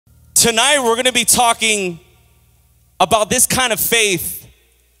Tonight we're going to be talking about this kind of faith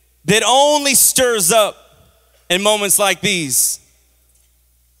that only stirs up in moments like these.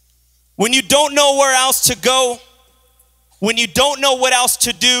 When you don't know where else to go, when you don't know what else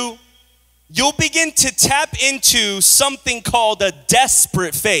to do, you'll begin to tap into something called a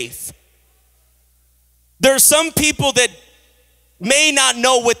desperate faith. There are some people that may not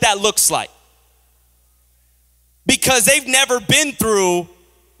know what that looks like because they've never been through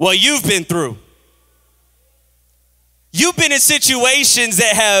what you've been through. You've been in situations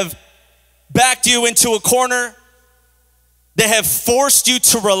that have backed you into a corner, that have forced you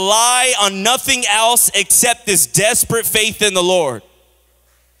to rely on nothing else except this desperate faith in the Lord.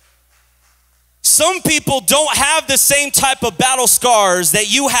 Some people don't have the same type of battle scars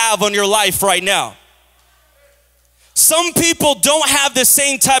that you have on your life right now. Some people don't have the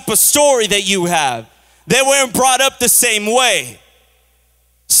same type of story that you have. They weren't brought up the same way.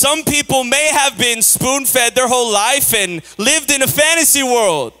 Some people may have been spoon-fed their whole life and lived in a fantasy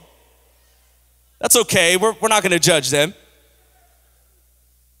world. That's okay, we're not gonna judge them.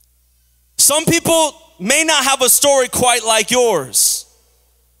 Some people may not have a story quite like yours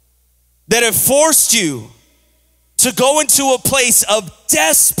that have forced you to go into a place of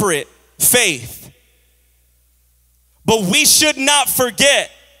desperate faith. But we should not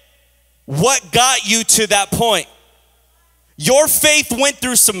forget what got you to that point. Your faith went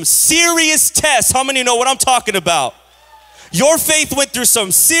through some serious tests. How many know what I'm talking about? Your faith went through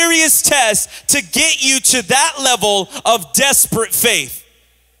some serious tests to get you to that level of desperate faith.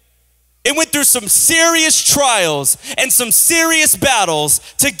 It went through some serious trials and some serious battles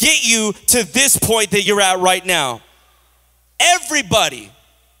to get you to this point that you're at right now. Everybody,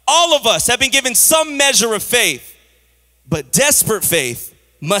 all of us have been given some measure of faith, but desperate faith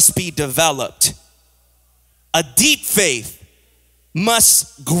must be developed. A deep faith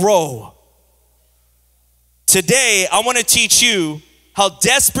must grow. Today, I want to teach you how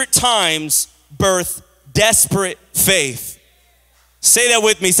desperate times birth desperate faith. Say that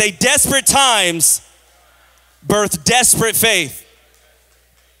with me. Say, desperate times birth desperate faith.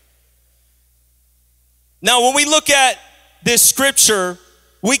 Now, when we look at this scripture,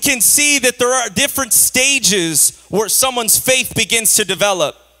 we can see that there are different stages where someone's faith begins to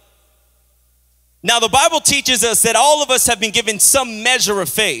develop. Now, the Bible teaches us that all of us have been given some measure of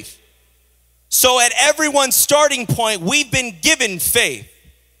faith. So at everyone's starting point, we've been given faith.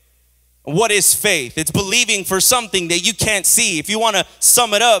 What is faith? It's believing for something that you can't see. If you want to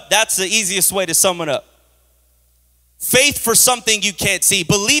sum it up, that's the easiest way to sum it up. Faith for something you can't see.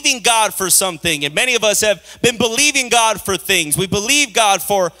 Believing God for something. And many of us have been believing God for things. We believe God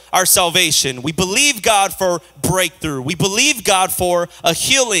for our salvation. We believe God for breakthrough. We believe God for a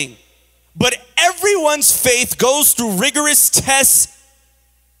healing. But everyone's faith goes through rigorous tests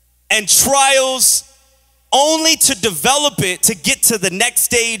and trials only to develop it to get to the next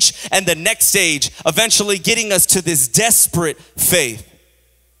stage and the next stage, eventually getting us to this desperate faith.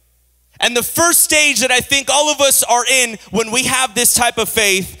 And the first stage that I think all of us are in when we have this type of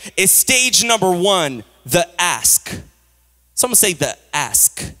faith is stage number one, the ask. Someone say the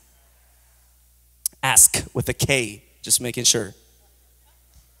ask. Ask with a K, just making sure.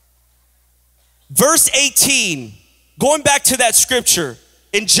 Verse 18, going back to that scripture,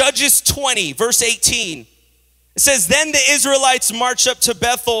 in Judges 20, verse 18, it says, then the Israelites marched up to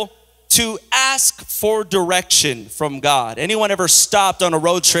Bethel to ask for direction from God. Anyone ever stopped on a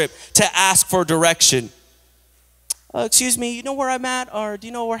road trip to ask for direction? Excuse me, you know where I'm at? Or do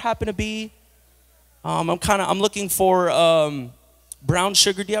you know where I happen to be? I'm looking for brown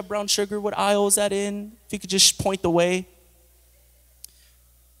sugar. Do you have brown sugar? What aisle is that in? If you could just point the way.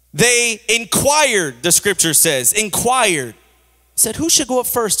 They inquired, the scripture says, said, who should go up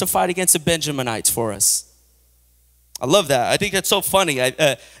first to fight against the Benjaminites for us? I love that. I think that's so funny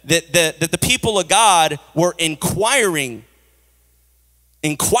that the people of God were inquiring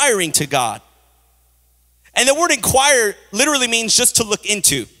to God. And the word inquire literally means just to look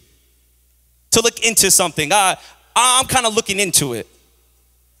into something. I'm kind of looking into it.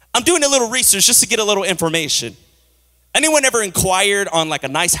 I'm doing a little research just to get a little information. Anyone ever inquired on like a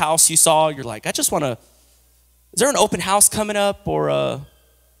nice house you saw? You're like, I just want to, is there an open house coming up? Or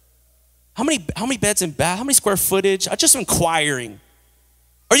how many beds and bath? How many square footage? I'm just inquiring.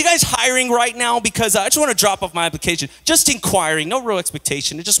 Are you guys hiring right now? Because I just want to drop off my application. Just inquiring, no real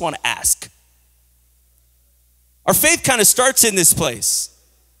expectation. I just want to ask. Our faith kind of starts in this place.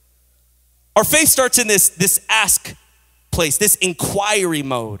 Our faith starts in this ask place, this inquiry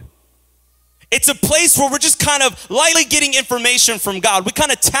mode. It's a place where we're just kind of lightly getting information from God. We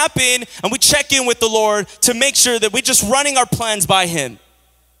kind of tap in and we check in with the Lord to make sure that we're just running our plans by Him.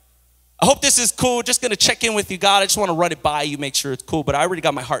 I hope this is cool. Just going to check in with you, God. I just want to run it by you, make sure it's cool. But I already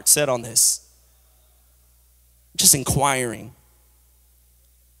got my heart set on this. Just inquiring.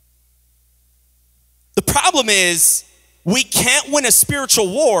 The problem is we can't win a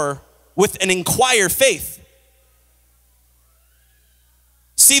spiritual war with an inquire faith.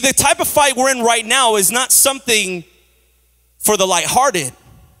 See, the type of fight we're in right now is not something for the lighthearted.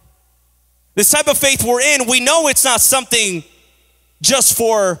 This type of faith we're in, we know it's not something just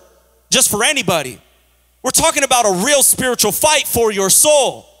for anybody. We're talking about a real spiritual fight for your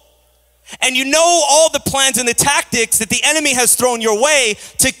soul. And you know all the plans and the tactics that the enemy has thrown your way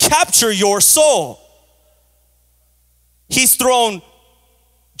to capture your soul. He's thrown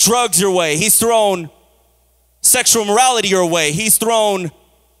drugs your way. He's thrown sexual immorality your way. He's thrown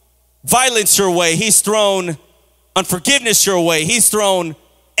violence your way. He's thrown unforgiveness your way. He's thrown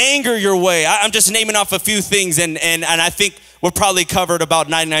anger your way. I'm just naming off a few things, and I think we're probably covered about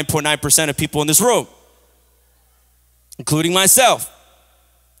 99.9% of people in this room, including myself.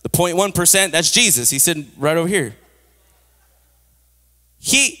 The 0.1%, that's Jesus. He's sitting right over here.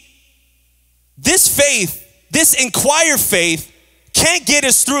 This inquire faith can't get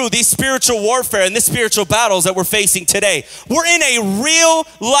us through these spiritual warfare and these spiritual battles that we're facing today. We're in a real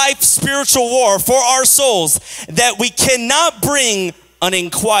life spiritual war for our souls that we cannot bring an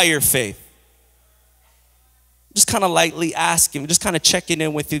inquire faith. Just kind of lightly asking, just kind of checking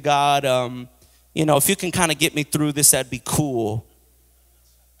in with you, God. If you can kind of get me through this, that'd be cool.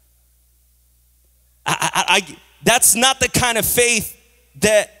 That's not the kind of faith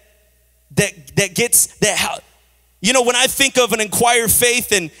that gets that. When I think of an inquire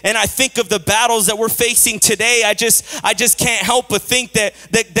faith and I think of the battles that we're facing today, I just can't help but think that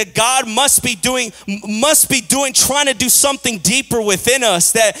God must be trying to do something deeper within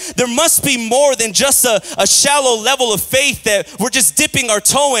us, that there must be more than just a shallow level of faith that we're just dipping our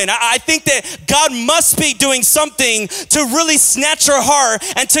toe in. I think that God must be doing something to really snatch our heart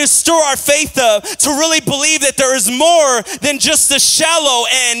and to stir our faith up, to really believe that there is more than just the shallow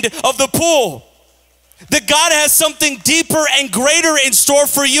end of the pool. That God has something deeper and greater in store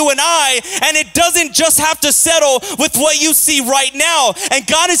for you and I, and it doesn't just have to settle with what you see right now. And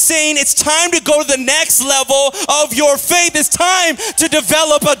God is saying it's time to go to the next level of your faith. It's time to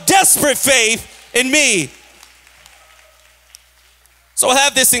develop a desperate faith in me. So I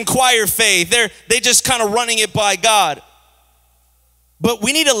have this inquire faith. They just kind of running it by God. But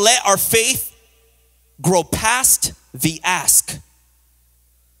we need to let our faith grow past the ask.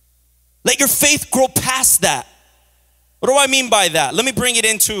 Let your faith grow past that. What do I mean by that? Let me bring it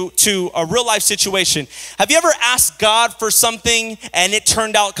into a real life situation. Have you ever asked God for something and it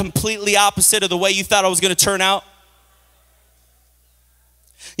turned out completely opposite of the way you thought it was going to turn out?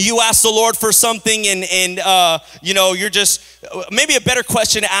 You asked the Lord for something and you're just, maybe a better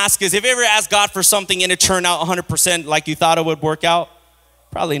question to ask is, have you ever asked God for something and it turned out 100% like you thought it would work out?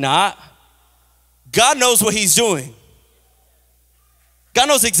 Probably not. God knows what he's doing. God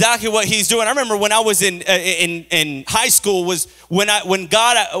knows exactly what he's doing. I remember when I was in high school was when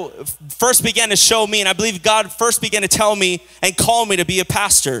God first began to show me, and I believe God first began to tell me and call me to be a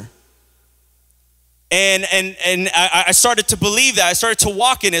pastor. And I started to believe that. I started to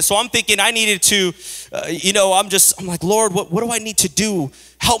walk in it. So I'm thinking I needed to, I'm like, Lord, what do I need to do?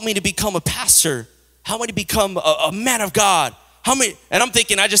 Help me to become a pastor. Help me to become a man of God. And I'm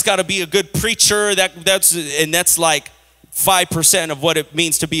thinking I just got to be a good preacher. That's like 5% of what it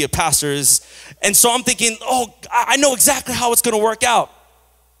means to be a pastor is. And so I'm thinking, I know exactly how it's going to work out.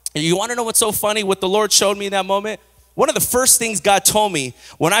 And you want to know what's so funny? What the Lord showed me in that moment? One of the first things God told me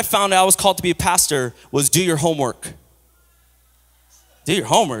when I found out I was called to be a pastor was do your homework. Do your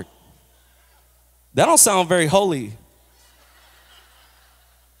homework. That don't sound very holy.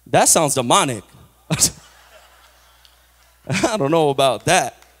 That sounds demonic. I don't know about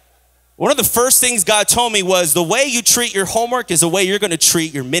that. One of the first things God told me was the way you treat your homework is the way you're going to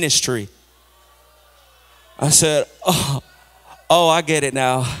treat your ministry. I said, I get it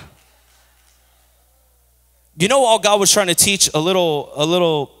now. You know, all God was trying to teach a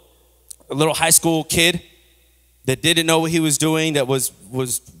little high school kid that didn't know what he was doing, that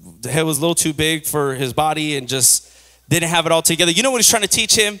the head was a little too big for his body and just didn't have it all together. You know what he's trying to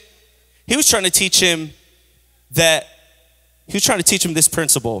teach him? He was trying to teach him this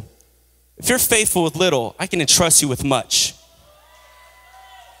principle. If you're faithful with little, I can entrust you with much.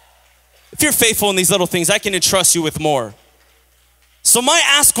 If you're faithful in these little things, I can entrust you with more. So my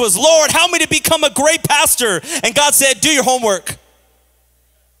ask was, Lord, help me to become a great pastor. And God said, do your homework.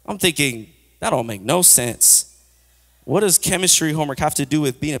 I'm thinking, that don't make no sense. What does chemistry homework have to do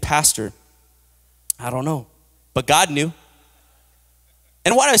with being a pastor? I don't know. But God knew.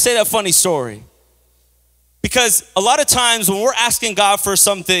 And why do I say that funny story? Because a lot of times when we're asking God for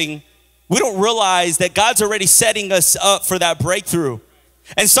something, we don't realize that God's already setting us up for that breakthrough.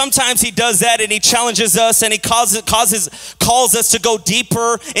 And sometimes he does that and he challenges us and he calls us to go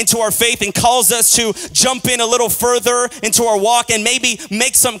deeper into our faith and calls us to jump in a little further into our walk and maybe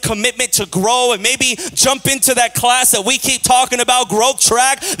make some commitment to grow and maybe jump into that class that we keep talking about, growth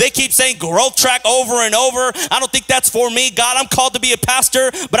track. They keep saying growth track over and over. I don't think that's for me. God, I'm called to be a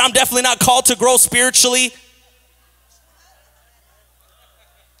pastor, but I'm definitely not called to grow spiritually.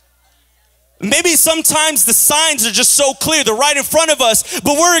 Maybe sometimes the signs are just so clear, they're right in front of us,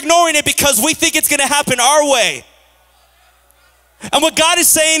 but we're ignoring it because we think it's gonna happen our way. And what God is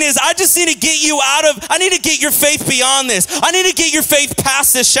saying is, I just need to get you I need to get your faith beyond this. I need to get your faith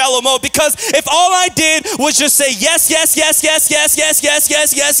past this shallow mode, because if all I did was just say yes, yes, yes, yes, yes, yes, yes,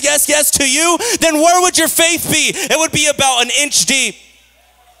 yes, yes, yes, yes to you, then where would your faith be? It would be about an inch deep.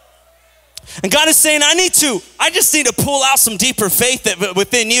 And God is saying, I just need to pull out some deeper faith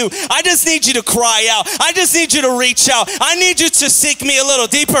within you. I just need you to cry out. I just need you to reach out. I need you to seek me a little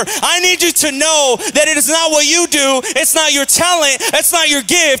deeper. I need you to know that it is not what you do. It's not your talent. It's not your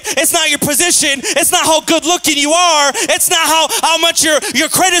gift. It's not your position. It's not how good looking you are. It's not how much your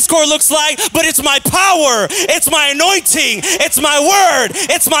credit score looks like, but it's my power. It's my anointing. It's my word.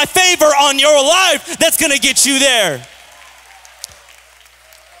 It's my favor on your life that's going to get you there.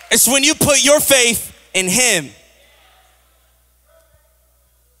 It's when you put your faith in him.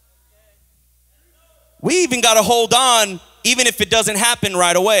 We even got to hold on, even if it doesn't happen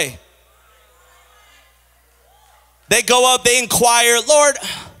right away. They go up, they inquire, Lord,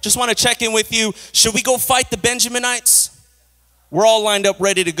 just want to check in with you. Should we go fight the Benjaminites? We're all lined up,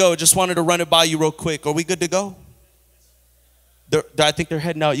 ready to go. Just wanted to run it by you real quick. Are we good to go? I think they're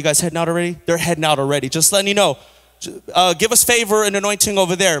heading out. You guys heading out already? They're heading out already. Just letting you know. Give us favor and anointing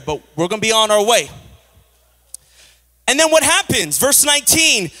over there, but we're going to be on our way. And then what happens? Verse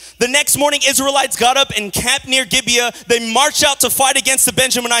 19, the next morning Israelites got up and camped near Gibeah. They marched out to fight against the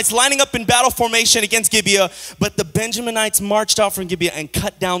Benjaminites, lining up in battle formation against Gibeah. But the Benjaminites marched out from Gibeah and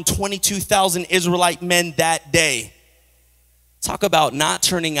cut down 22,000 Israelite men that day. Talk about not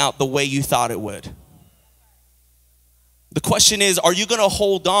turning out the way you thought it would. The question is, are you going to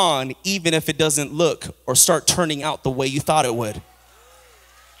hold on even if it doesn't look or start turning out the way you thought it would?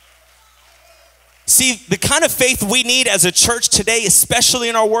 See, the kind of faith we need as a church today, especially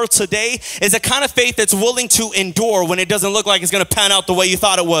in our world today, is a kind of faith that's willing to endure when it doesn't look like it's going to pan out the way you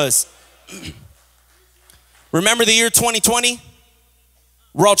thought it was. Remember the year 2020?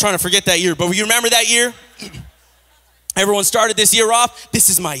 We're all trying to forget that year, but you remember that year? Everyone started this year off, this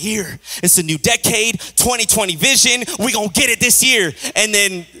is my year. It's a new decade, 2020 vision. We gonna get it this year. And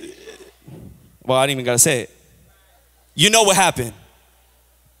then, well, I didn't even gotta say it. You know what happened.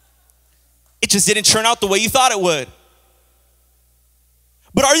 It just didn't turn out the way you thought it would.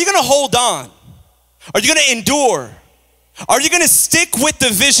 But are you gonna hold on? Are you gonna endure? Are you gonna stick with the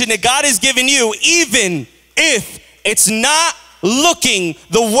vision that God has given you, even if it's not looking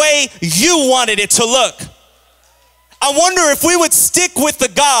the way you wanted it to look? I wonder if we would stick with the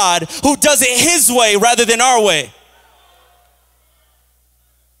God who does it his way rather than our way.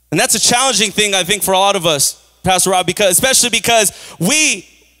 And that's a challenging thing, I think, for a lot of us, Pastor Rob, especially because we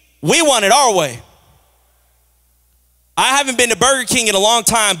want it our way. I haven't been to Burger King in a long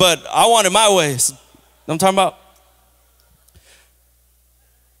time, but I want it my way. You know what I'm talking about?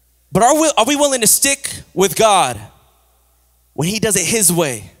 But are we willing to stick with God when he does it his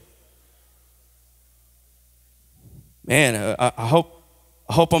way? Man, I hope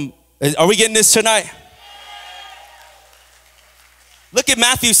are we getting this tonight? Look at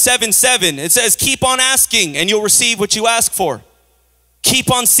Matthew 7:7. It says, keep on asking and you'll receive what you ask for.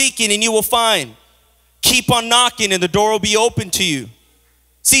 Keep on seeking and you will find. Keep on knocking and the door will be open to you.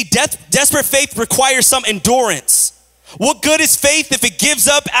 See, desperate faith requires some endurance. What good is faith if it gives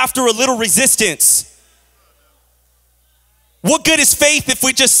up after a little resistance? What good is faith if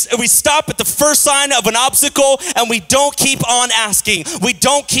we stop at the first sign of an obstacle and we don't keep on asking? We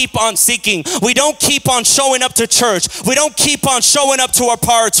don't keep on seeking. We don't keep on showing up to church. We don't keep on showing up to our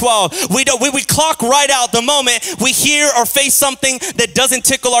Power 12. We clock right out the moment we hear or face something that doesn't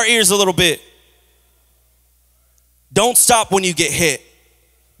tickle our ears a little bit. Don't stop when you get hit.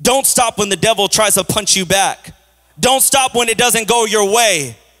 Don't stop when the devil tries to punch you back. Don't stop when it doesn't go your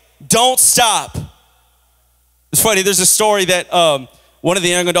way. Don't stop. It's funny, there's a story that one of the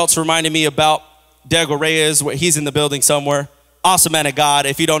young adults reminded me about. Diego Reyes, where he's in the building somewhere. Awesome man of God.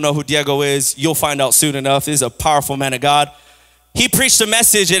 If you don't know who Diego is, you'll find out soon enough. He's a powerful man of God. He preached a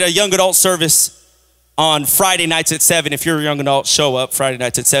message at a young adult service. on Friday nights at 7. If you're a young adult, show up Friday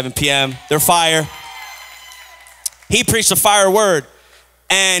nights at 7 p.m. They're fire. He preached a fire word.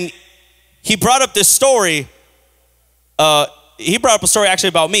 And he brought up this story. He brought up a story actually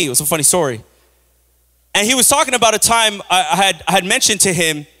about me. It was a funny story. And he was talking about a time I had mentioned to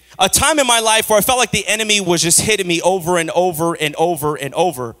him, a time in my life where I felt like the enemy was just hitting me over and over and over and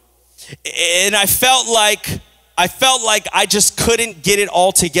over. And I felt like I just couldn't get it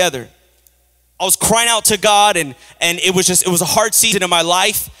all together. I was crying out to God, and it was a hard season in my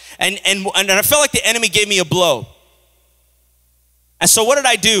life. And I felt like the enemy gave me a blow. And so what did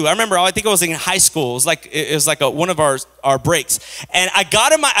I do? I remember, I think I was in high school. It was like one of our breaks. And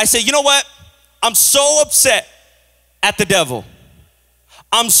I said, you know what? I'm so upset at the devil.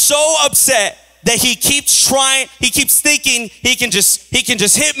 I'm so upset that he keeps thinking he can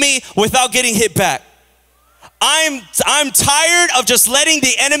just hit me without getting hit back. I'm tired of just letting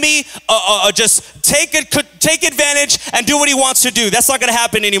the enemy just take advantage and do what he wants to do. That's not gonna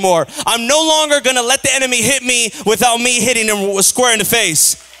happen anymore. I'm no longer gonna let the enemy hit me without me hitting him square in the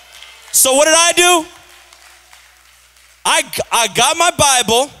face. So what did I do? I got my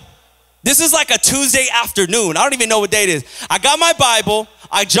Bible. This is like a Tuesday afternoon. I don't even know what day it is. I got my Bible,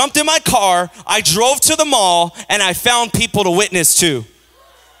 I jumped in my car, I drove to the mall, and I found people to witness to.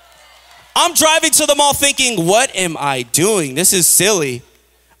 I'm driving to the mall thinking, what am I doing? This is silly.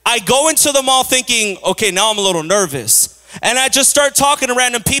 I go into the mall thinking, okay, now I'm a little nervous. And I just start talking to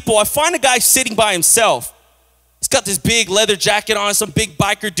random people. I find a guy sitting by himself. He's got this big leather jacket on, some big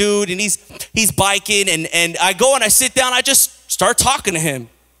biker dude, and he's biking. And I go and I sit down, I just start talking to him.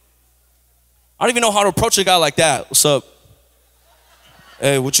 I don't even know how to approach a guy like that. What's up?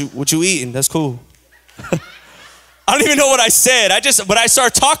 Hey, what you eating? That's cool. I don't even know what I said. But I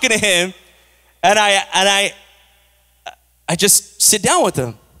start talking to him, and I just sit down with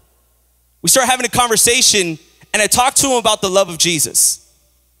him. We start having a conversation, and I talk to him about the love of Jesus.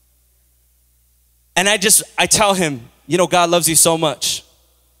 And I tell him, you know, God loves you so much.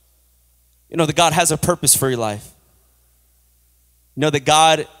 You know that God has a purpose for your life. You know that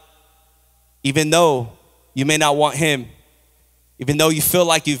God, even though you may not want him, even though you feel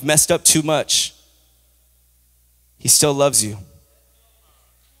like you've messed up too much, he still loves you.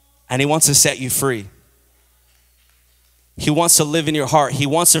 And he wants to set you free. He wants to live in your heart. He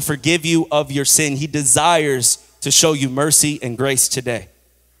wants to forgive you of your sin. He desires to show you mercy and grace today.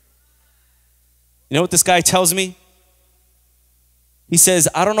 You know what this guy tells me? He says,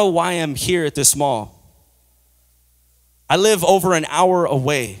 I don't know why I'm here at this mall. I live over an hour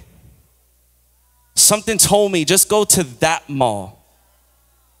away. Something told me, just go to that mall.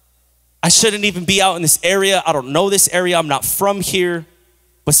 I shouldn't even be out in this area. I don't know this area. I'm not from here.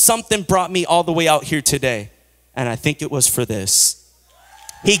 But something brought me all the way out here today. And I think it was for this.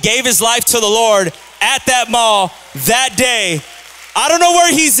 He gave his life to the Lord at that mall that day. I don't know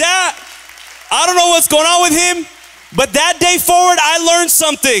where he's at. I don't know what's going on with him. But that day forward, I learned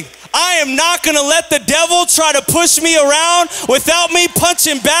something. I am not gonna let the devil try to push me around without me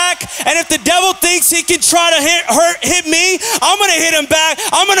punching back. And if the devil thinks he can try to hit me, I'm gonna hit him back.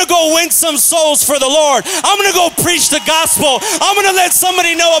 I'm gonna go win some souls for the Lord. I'm gonna go preach the gospel. I'm gonna let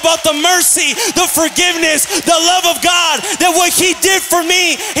somebody know about the mercy, the forgiveness, the love of God, that what he did for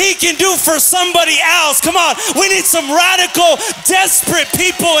me, he can do for somebody else. Come on, we need some radical, desperate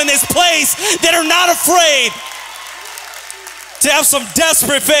people in this place that are not afraid to have some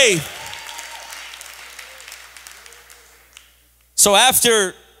desperate faith. So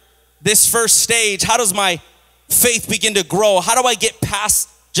after this first stage, how does my faith begin to grow? How do I get past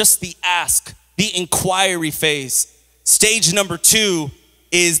just the ask, the inquiry phase? Stage number 2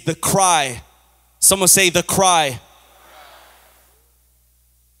 is the cry. Someone say the cry.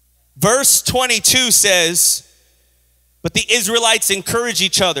 Verse 22 says, but the Israelites encourage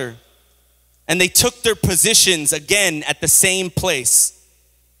each other, and they took their positions again at the same place.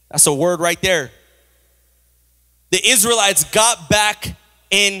 That's a word right there. The Israelites got back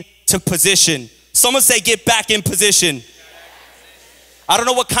into position. Someone say, get back in position. I don't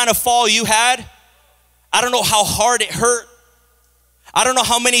know what kind of fall you had. I don't know how hard it hurt. I don't know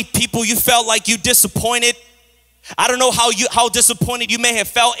how many people you felt like you disappointed. I don't know how disappointed you may have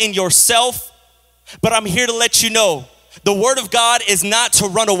felt in yourself. But I'm here to let you know, the word of God is not to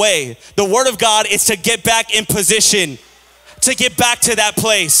run away. The word of God is to get back in position, to get back to that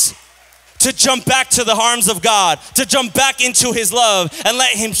place, to jump back to the arms of God, to jump back into his love and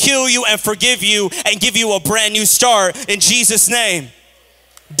let him heal you and forgive you and give you a brand new start in Jesus' name.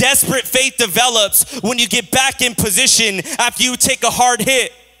 Desperate faith develops when you get back in position after you take a hard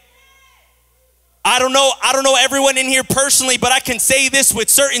hit. I don't know everyone in here personally, but I can say this with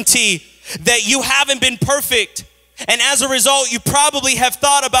certainty. that you haven't been perfect. And as a result, you probably have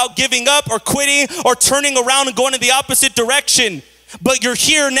thought about giving up or quitting or turning around and going in the opposite direction. But you're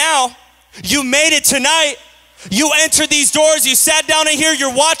here now. You made it tonight. You entered these doors, you sat down in here,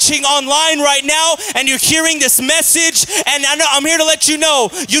 you're watching online right now, and you're hearing this message, and I'm here to let you know,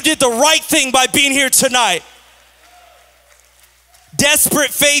 you did the right thing by being here tonight.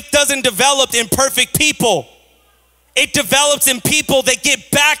 Desperate faith doesn't develop in perfect people. It develops in people that get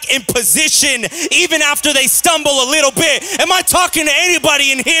back in position even after they stumble a little bit. Am I talking to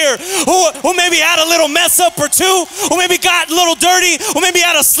anybody in here who maybe had a little mess up or two, who maybe got a little dirty, who maybe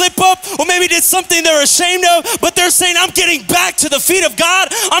had a slip up, who maybe did something they're ashamed of, but they're saying, I'm getting back to the feet of God.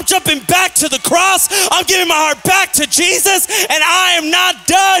 I'm jumping back to the cross. I'm giving my heart back to Jesus, and I am not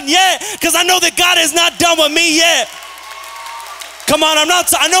done yet, because I know that God is not done with me yet. Come on, I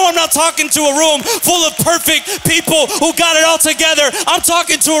know I'm not talking to a room full of perfect people who got it all together. I'm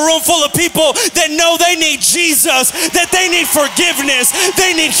talking to a room full of people that know they need Jesus, that they need forgiveness,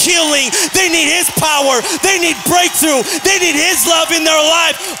 they need healing, they need His power, they need breakthrough, they need His love in their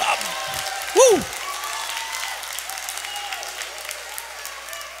life. Woo!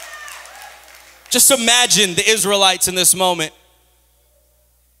 Just imagine the Israelites in this moment.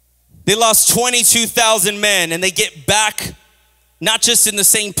 They lost 22,000 men, and they get back not just in the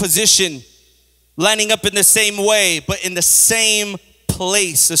same position, lining up in the same way, but in the same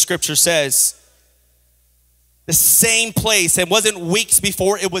place, the scripture says. The same place. It wasn't weeks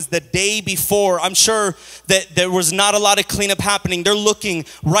before, it was the day before. I'm sure that there was not a lot of cleanup happening. They're looking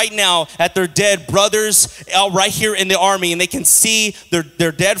right now at their dead brothers out right here in the army, and they can see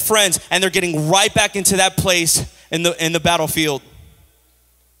their dead friends, and they're getting right back into that place in the battlefield.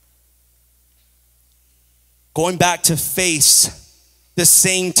 Going back to face the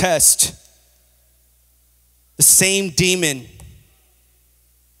same test, the same demon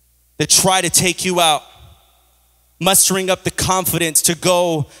that tried to take you out, mustering up the confidence to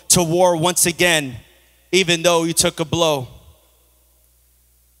go to war once again, even though you took a blow.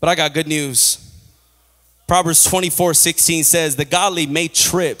 But I got good news. Proverbs 24:16 says, the godly may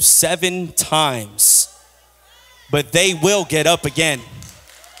trip 7 times, but they will get up again.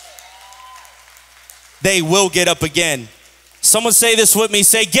 They will get up again. Someone say this with me.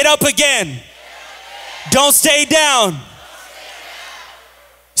 Say, get up again. Don't stay down.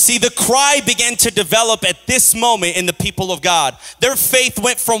 See, the cry began to develop at this moment in the people of God. Their faith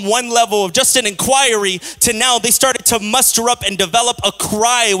went from one level of just an inquiry to now they started to muster up and develop a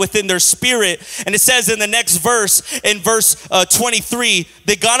cry within their spirit. And it says in the next verse, in verse 23,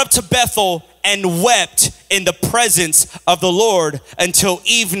 they got up to Bethel and wept in the presence of the Lord until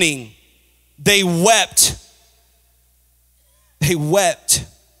evening. They wept. They wept.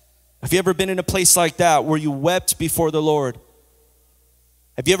 Have you ever been in a place like that where you wept before the Lord?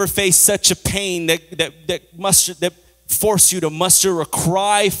 Have you ever faced such a pain that forced you to muster a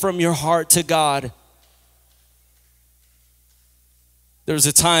cry from your heart to God? There was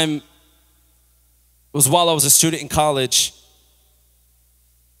a time, it was while I was a student in college.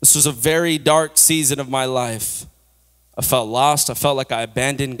 This was a very dark season of my life. I felt lost. I felt like I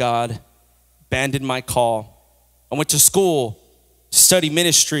abandoned God, abandoned my call. I went to school to study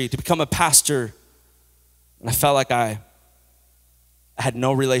ministry, to become a pastor, and I felt like I had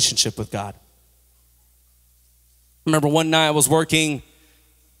no relationship with God. I remember one night I was working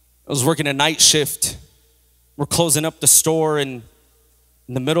a night shift. We're closing up the store, and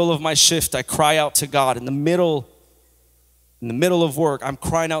in the middle of my shift, I cry out to God. In the middle of work, I'm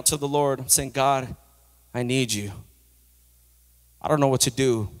crying out to the Lord. I'm saying, God, I need you. I don't know what to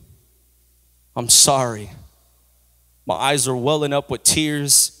do. I'm sorry. My eyes are welling up with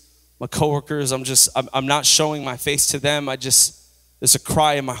tears. My coworkers, I'm not showing my face to them. There's a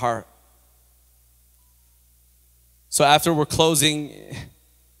cry in my heart. So after we're closing,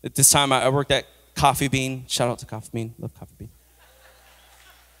 at this time I worked at Coffee Bean. Shout out to Coffee Bean, love Coffee Bean.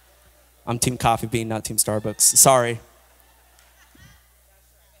 I'm Team Coffee Bean, not Team Starbucks, sorry.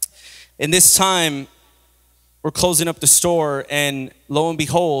 In this time, we're closing up the store, and lo and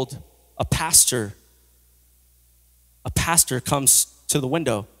behold, a pastor comes to the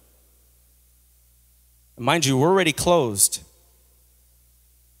window. And mind you, we're already closed.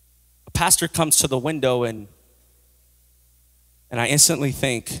 A pastor comes to the window, and I instantly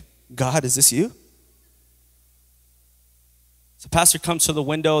think, God, is this you? So the pastor comes to the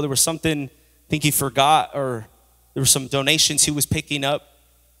window. There was something, I think he forgot, or there were some donations he was picking up.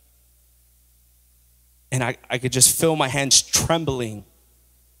 And I could just feel my hands trembling,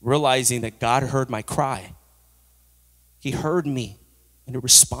 realizing that God heard my cry. He heard me, and he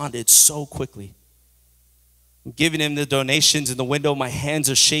responded so quickly. I'm giving him the donations in the window. My hands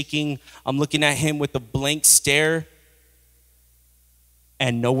are shaking. I'm looking at him with a blank stare,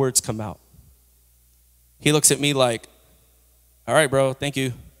 and no words come out. He looks at me like, all right, bro, thank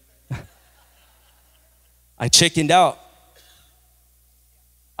you. I chickened out.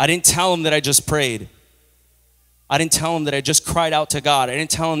 I didn't tell him that I just prayed. I didn't tell him that I just cried out to God. I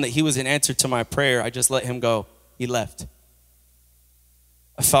didn't tell him that he was an answer to my prayer. I just let him go. He left.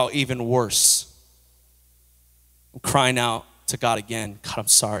 I felt even worse. I'm crying out to God again. God, I'm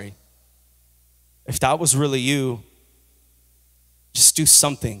sorry. If that was really you, just do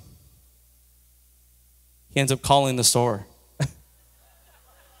something. He ends up calling the store.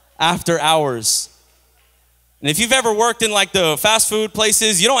 After hours. And if you've ever worked in like the fast food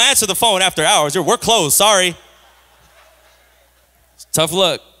places, you don't answer the phone after hours. We're closed, sorry. It's tough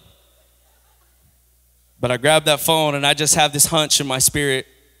luck. But I grabbed that phone and I just have this hunch in my spirit.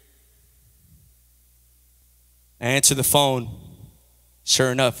 I answer the phone.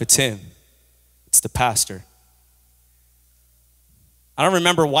 Sure enough, it's him. It's the pastor. I don't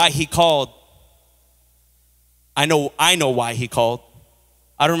remember why he called. I know why he called.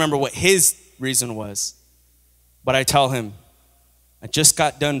 I don't remember what his reason was. But I tell him, I just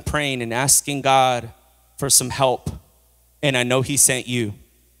got done praying and asking God for some help, and I know he sent you.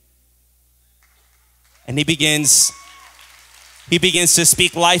 And he begins to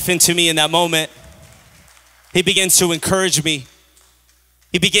speak life into me in that moment. He begins to encourage me.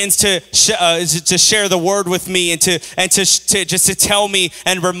 He begins to share the word with me and to tell me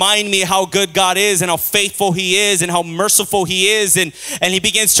and remind me how good God is and how faithful he is and how merciful he is. And he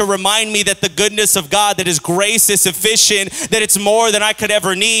begins to remind me that the goodness of God, that his grace is sufficient, that it's more than I could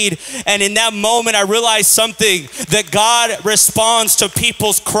ever need. And in that moment, I realized something, that God responds to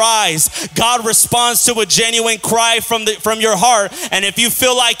people's cries. God responds to a genuine cry from your heart. And if you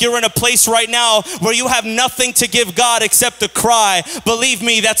feel like you're in a place right now where you have nothing to give God except a cry, believe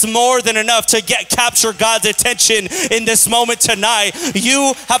me, that's more than enough to capture God's attention in this moment tonight.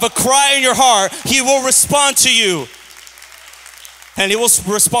 You have a cry in your heart, he will respond to you. And he will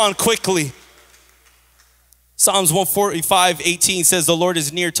respond quickly. Psalms 145:18 says, the Lord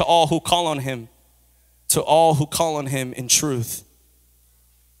is near to all who call on him, to all who call on him in truth.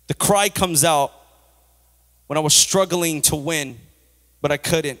 The cry comes out when I was struggling to win, but I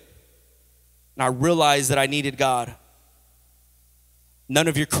couldn't. And I realized that I needed God. None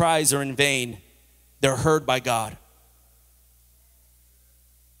of your cries are in vain. They're heard by God.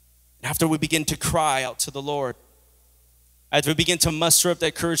 After we begin to cry out to the Lord, as we begin to muster up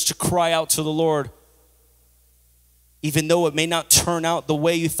that courage to cry out to the Lord, even though it may not turn out the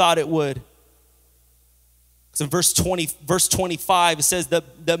way you thought it would. Because in verse 25, it says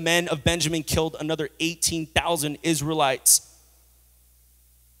that the men of Benjamin killed another 18,000 Israelites.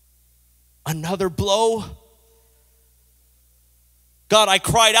 Another blow. God, I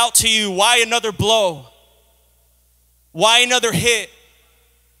cried out to you. Why another blow? Why another hit?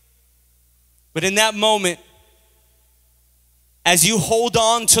 But in that moment, as you hold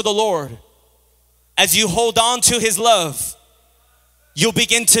on to the Lord, as you hold on to his love, you'll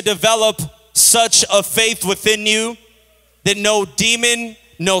begin to develop such a faith within you that no demon,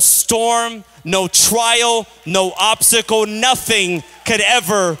 no storm, no trial, no obstacle, nothing could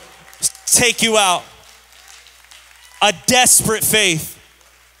ever take you out. A desperate faith.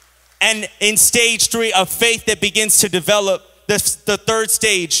 And in stage 3, a faith that begins to develop. The third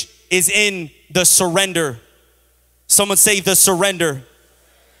stage is in the surrender. Someone say the surrender.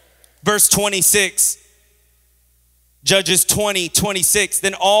 Verse 26. Judges 20:26.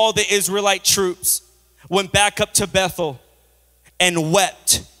 Then all the Israelite troops went back up to Bethel and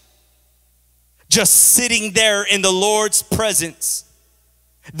wept. Just sitting there in the Lord's presence.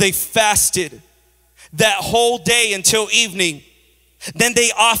 They fasted that whole day until evening. Then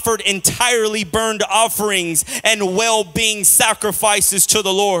they offered entirely burned offerings and well-being sacrifices to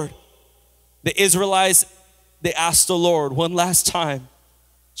the Lord. The Israelites, they asked the Lord one last time,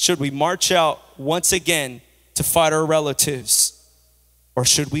 should we march out once again to fight our relatives, or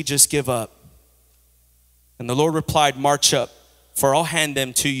should we just give up? And the Lord replied, march up, for I'll hand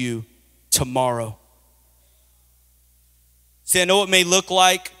them to you tomorrow. See, I know it may look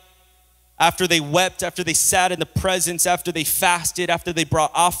like after they wept, after they sat in the presence, after they fasted, after they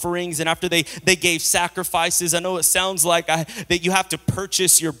brought offerings, and after they gave sacrifices. I know it sounds like that you have to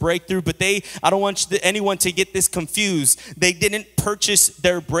purchase your breakthrough, but I don't want anyone to get this confused. They didn't purchase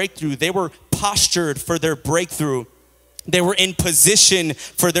their breakthrough. They were postured for their breakthrough. They were in position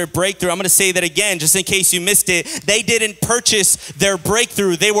for their breakthrough. I'm going to say that again, just in case you missed it. They didn't purchase their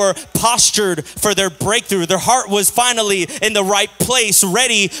breakthrough. They were postured for their breakthrough. Their heart was finally in the right place,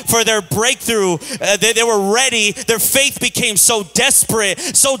 ready for their breakthrough. They were ready. Their faith became so desperate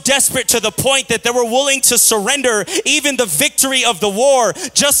to the point that they were willing to surrender even the victory of the war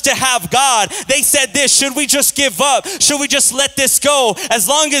just to have God. They said this, should we just give up? Should we just let this go? As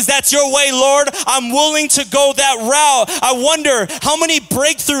long as that's your way, Lord, I'm willing to go that route. I wonder how many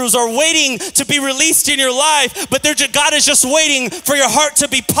breakthroughs are waiting to be released in your life, but God is just waiting for your heart to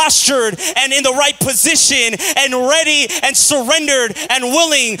be postured and in the right position and ready and surrendered and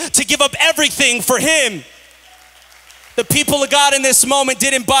willing to give up everything for Him. The people of God in this moment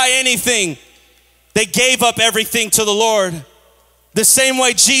didn't buy anything. They gave up everything to the Lord. The same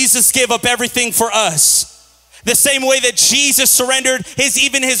way Jesus gave up everything for us. The same way that Jesus surrendered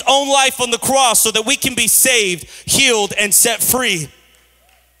even his own life on the cross so that we can be saved, healed, and set free.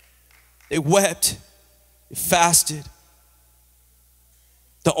 They wept, they fasted.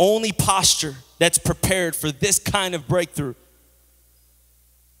 The only posture that's prepared for this kind of breakthrough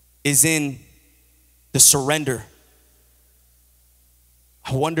is in the surrender.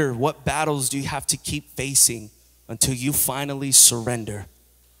 I wonder, what battles do you have to keep facing until you finally surrender?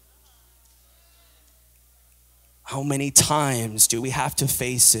 How many times do we have to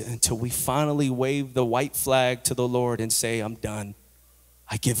face it until we finally wave the white flag to the Lord and say, I'm done.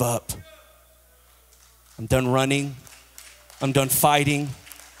 I give up. I'm done running. I'm done fighting.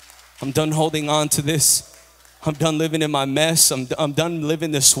 I'm done holding on to this. I'm done living in my mess. I'm done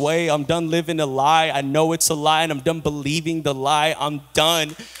living this way. I'm done living a lie. I know it's a lie, and I'm done believing the lie. I'm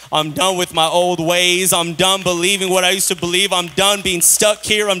done. I'm done with my old ways. I'm done believing what I used to believe. I'm done being stuck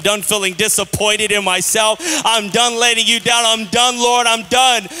here. I'm done feeling disappointed in myself. I'm done letting you down. I'm done, Lord. I'm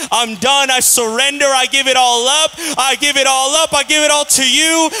done. I'm done. I surrender. I give it all up. I give it all up. I give it all to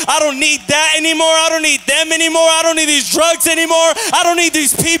you. I don't need that anymore. I don't need them anymore. I don't need these drugs anymore. I don't need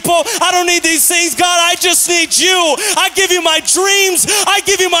these people. I don't need these things. God, I just need you. I give you my dreams. I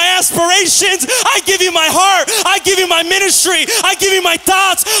give you my aspirations. I give you my heart. I give you my ministry. I give you my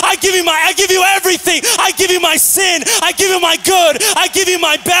thoughts. I give you everything. I give you my sin. I give you my good. I give you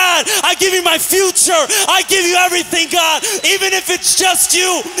my bad. I give you my future. I give you everything, God. Even if it's just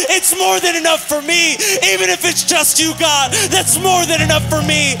you, it's more than enough for me. Even if it's just you, God, that's more than enough for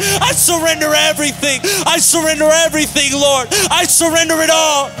me. I surrender everything. I surrender everything, Lord. I surrender it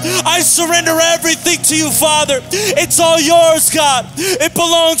all. I surrender everything to you, Father. It's all yours, God. It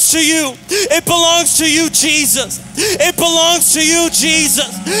belongs to you. It belongs to you, Jesus. It belongs to you, Jesus.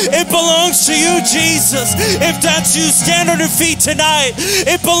 It belongs to you, Jesus. If that's you, stand on your feet tonight.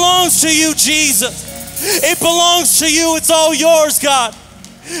 It belongs to you, Jesus. It belongs to you. It's all yours, God.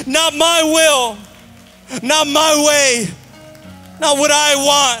 Not my will, not my way, not what I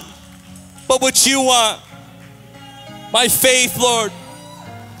want, but what you want. My faith, Lord.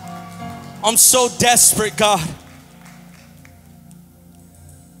 I'm so desperate, God,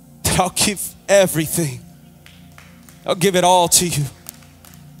 that I'll give everything. I'll give it all to you.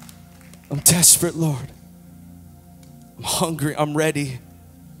 I'm desperate, Lord. I'm hungry. I'm ready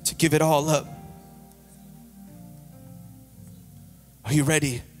to give it all up. Are you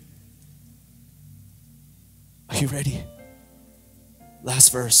ready? Are you ready?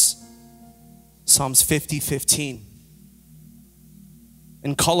 Last verse, Psalms 50:15.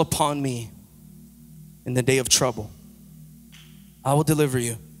 And call upon me in the day of trouble. I will deliver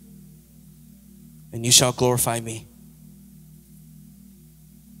you, and you shall glorify me.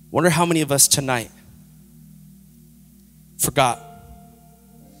 Wonder how many of us tonight forgot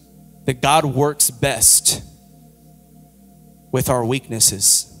that God works best with our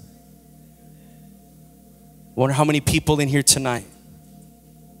weaknesses. Wonder how many people in here tonight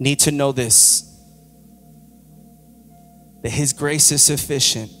need to know this, that His grace is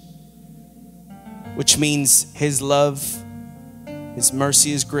sufficient, which means His love, His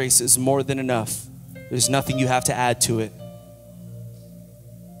mercy, His grace is more than enough. There's nothing you have to add to it.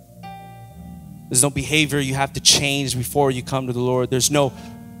 There's no behavior you have to change before you come to the Lord. There's no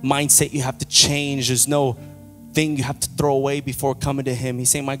mindset you have to change. There's no thing you have to throw away before coming to Him. He's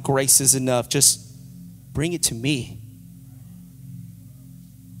saying, my grace is enough. Just bring it to me.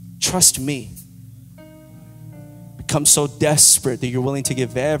 Trust me. Become so desperate that you're willing to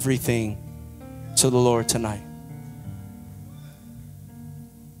give everything to the Lord tonight.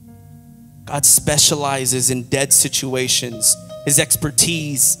 God specializes in dead situations. His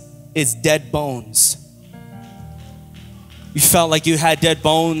expertise is dead bones. You felt like you had dead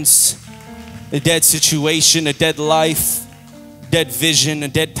bones, a dead situation, a dead life, dead vision, a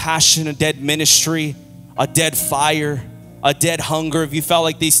dead passion, a dead ministry, a dead fire. a dead hunger, if you felt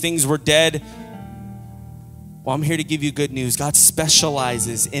like these things were dead, well, I'm here to give you good news. God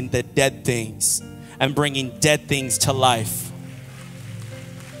specializes in the dead things and bringing dead things to life.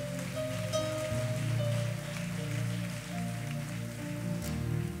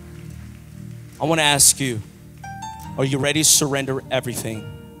 I want to ask you, are you ready to surrender everything?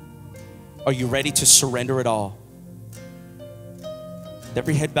 Are you ready to surrender it all? With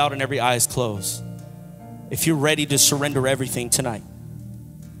every head bowed and every eye is closed. If you're ready to surrender everything tonight,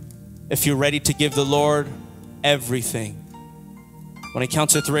 if you're ready to give the Lord everything, when I count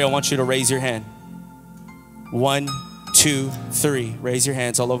to 3, I want you to raise your hand. 1, 2, 3. Raise your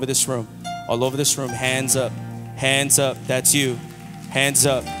hands all over this room. All over this room. Hands up. Hands up. That's you. Hands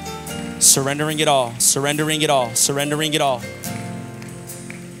up. Surrendering it all. Surrendering it all. Surrendering it all.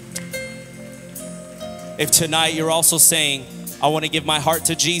 If tonight you're also saying, I want to give my heart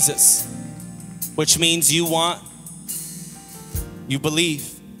to Jesus, which means you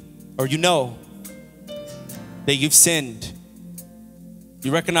believe, or you know that you've sinned.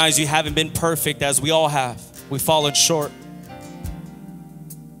 You recognize you haven't been perfect, as we all have. We've fallen short.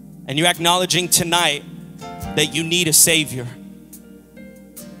 And you're acknowledging tonight that you need a Savior.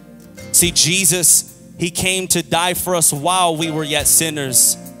 See, Jesus, He came to die for us while we were yet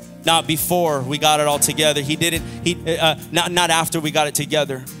sinners, not before we got it all together. He did it, not after we got it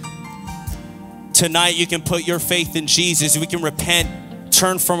together. Tonight, you can put your faith in Jesus. We can repent,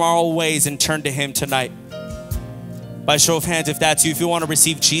 turn from our old ways, and turn to Him tonight. By show of hands, if that's you, if you want to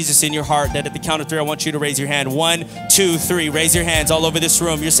receive Jesus in your heart, then at the count of 3, I want you to raise your hand. 1, 2, 3. Raise your hands all over this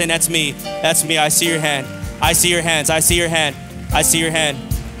room. You're saying, that's me. That's me. I see your hand. I see your hands. I see your hand. I see your hand.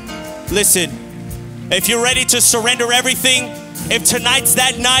 Listen, if you're ready to surrender everything, if tonight's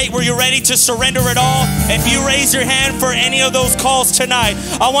that night where you're ready to surrender it all, if you raise your hand for any of those calls tonight,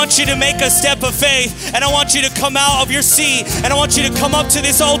 I want you to make a step of faith, and I want you to come out of your seat, and I want you to come up to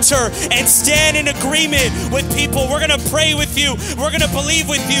this altar and stand in agreement with people. We're going to pray with you. We're going to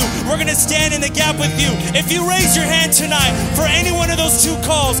believe with you. We're going to stand in the gap with you. If you raise your hand tonight for any one of those 2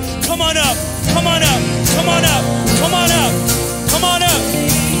 calls, come on up. Come on up. Come on up. Come on up. Come on up.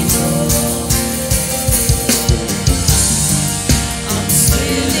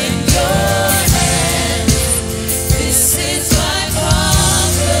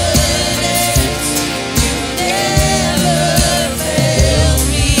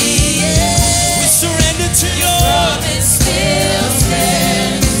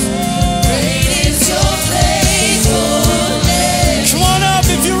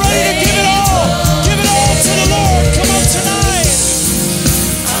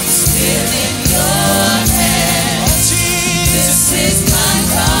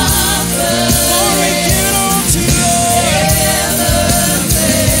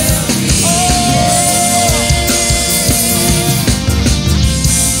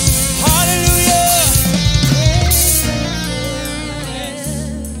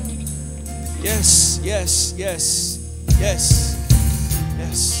 Yes.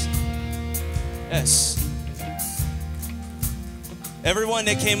 Everyone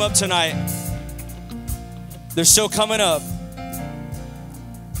that came up tonight, they're still coming up.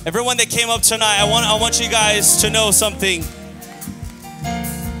 Everyone that came up tonight, I want you guys to know something.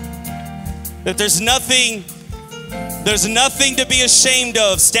 That there's nothing to be ashamed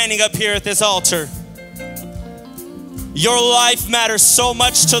of standing up here at this altar. Your life matters so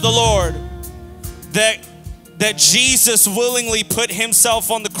much to the Lord that Jesus willingly put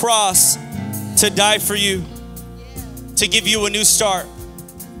Himself on the cross to die for you, to give you a new start.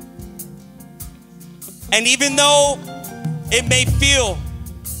 And even though it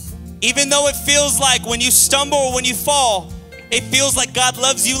feels like when you stumble or when you fall, it feels like God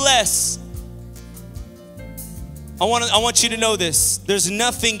loves you less, I want you to know this. There's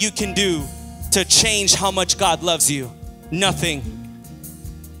nothing you can do to change how much God loves you. Nothing.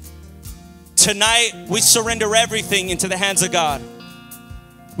 Tonight, we surrender everything into the hands of God.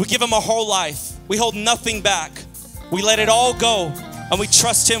 We give Him our whole life. We hold nothing back. We let it all go, and we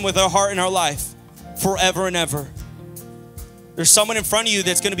trust Him with our heart and our life forever and ever. There's someone in front of you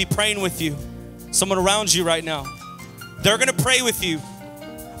that's going to be praying with you. Someone around you right now. They're going to pray with you,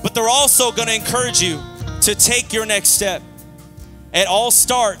 but they're also going to encourage you to take your next step. It all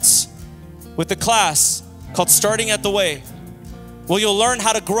starts with a class called Starting at the Way. Well, you'll learn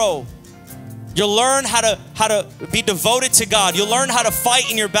how to grow. You'll learn how to be devoted to God. You'll learn how to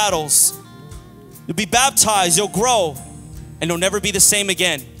fight in your battles. You'll be baptized, you'll grow, and you'll never be the same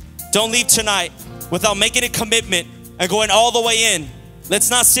again. Don't leave tonight without making a commitment and going all the way in. Let's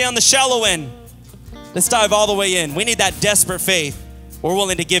not stay on the shallow end. Let's dive all the way in. We need that desperate faith. We're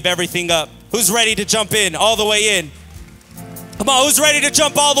willing to give everything up. Who's ready to jump in all the way in? Come on, who's ready to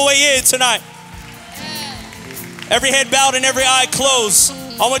jump all the way in tonight? Every head bowed and every eye closed.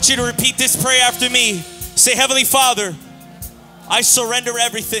 I want you to repeat this prayer after me. Say, Heavenly Father, I surrender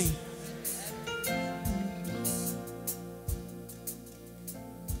everything.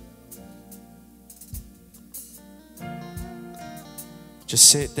 Just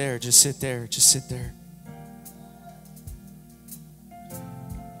sit there, just sit there, just sit there.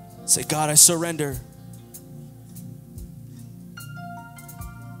 Say, God, I surrender.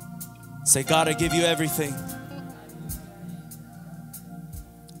 Say, God, I give you everything.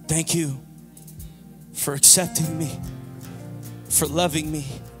 Thank you for accepting me, for loving me.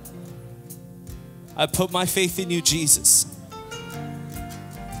 I put my faith in you, Jesus.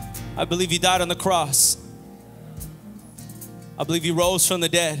 I believe you died on the cross. I believe you rose from the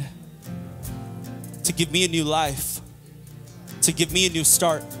dead to give me a new life, to give me a new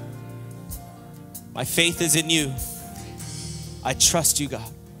start. My faith is in you. I trust you, God.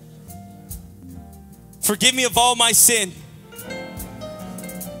 Forgive me of all my sin.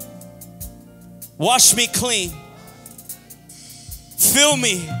 Wash me clean. Fill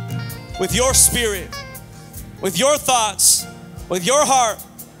me with your spirit, with your thoughts, with your heart.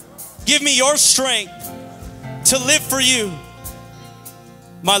 Give me your strength to live for you.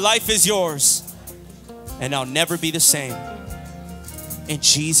 My life is yours, and I'll never be the same. In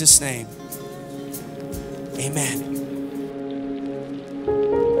Jesus' name, amen.